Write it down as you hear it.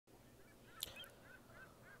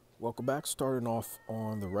Welcome back. Starting off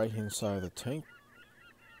on the right hand side of the tank,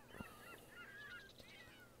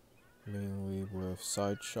 mainly with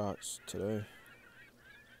side shots today,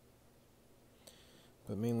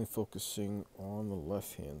 but mainly focusing on the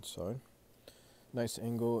left hand side. Nice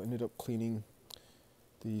angle. Ended up cleaning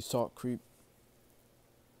the salt creep.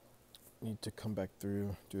 Need to come back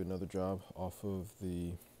through, do another job off of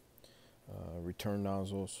the return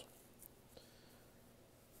nozzles.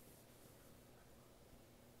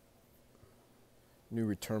 New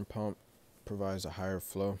return pump provides a higher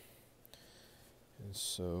flow, and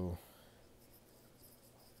so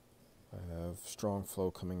I have strong flow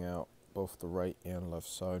coming out both the right and left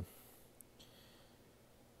side.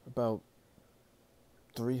 About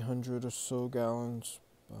 300 or so gallons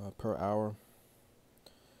per hour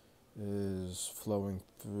is flowing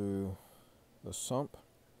through the sump.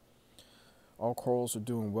 All corals are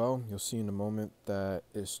doing well. You'll see in a moment that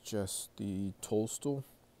it's just the toadstool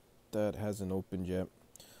that hasn't opened yet.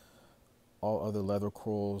 All other leather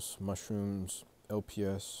corals, mushrooms,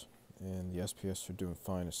 LPS, and the SPS are doing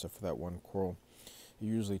fine except for that one coral. It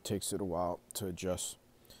usually takes it a while to adjust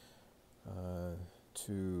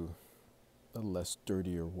to a less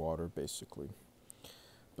dirtier water basically,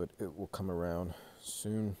 but it will come around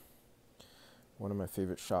soon. One of my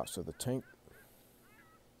favorite shots of the tank.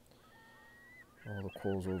 All the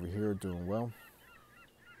corals over here are doing well.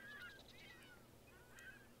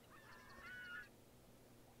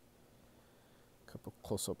 Couple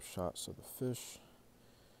close-up shots of the fish.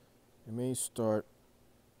 It may start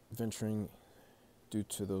venturing due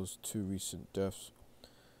to those two recent deaths.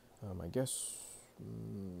 I guess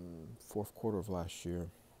fourth quarter of last year,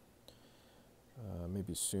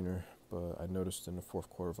 maybe sooner, but I noticed in the fourth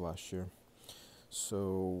quarter of last year.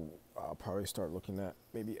 So I'll probably start looking at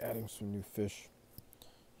maybe adding some new fish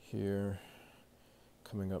here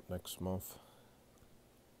coming up next month.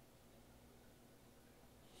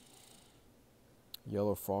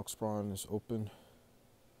 Yellow frog spawn is open.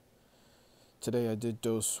 Today I did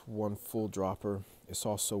dose one full dropper. It's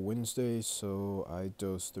also Wednesday, so I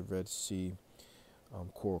dosed the Red Sea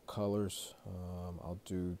coral colors. I'll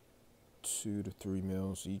do 2 to 3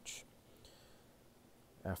 mils each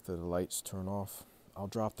after the lights turn off. I'll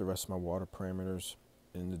drop the rest of my water parameters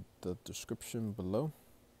in the description below.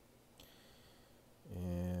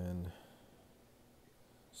 And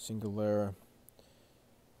Sinularia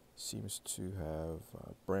seems to have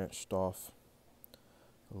branched off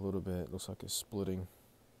a little bit. Looks like it's splitting.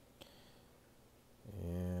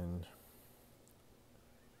 And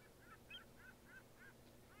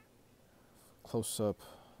close up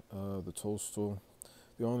the toadstool.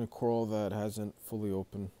 The only coral that hasn't fully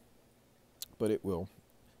opened, but it will.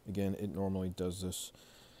 Again, it normally does this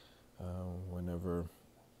whenever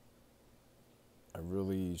I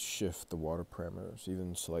really shift the water parameters,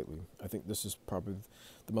 even slightly. I think this is probably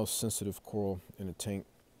the most sensitive coral in a tank.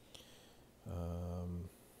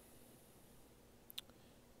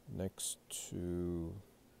 Next to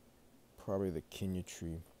probably the Kenya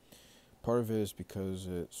tree. Part of it is because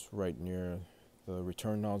it's right near the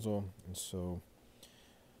return nozzle, and so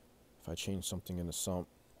if I change something in the sump,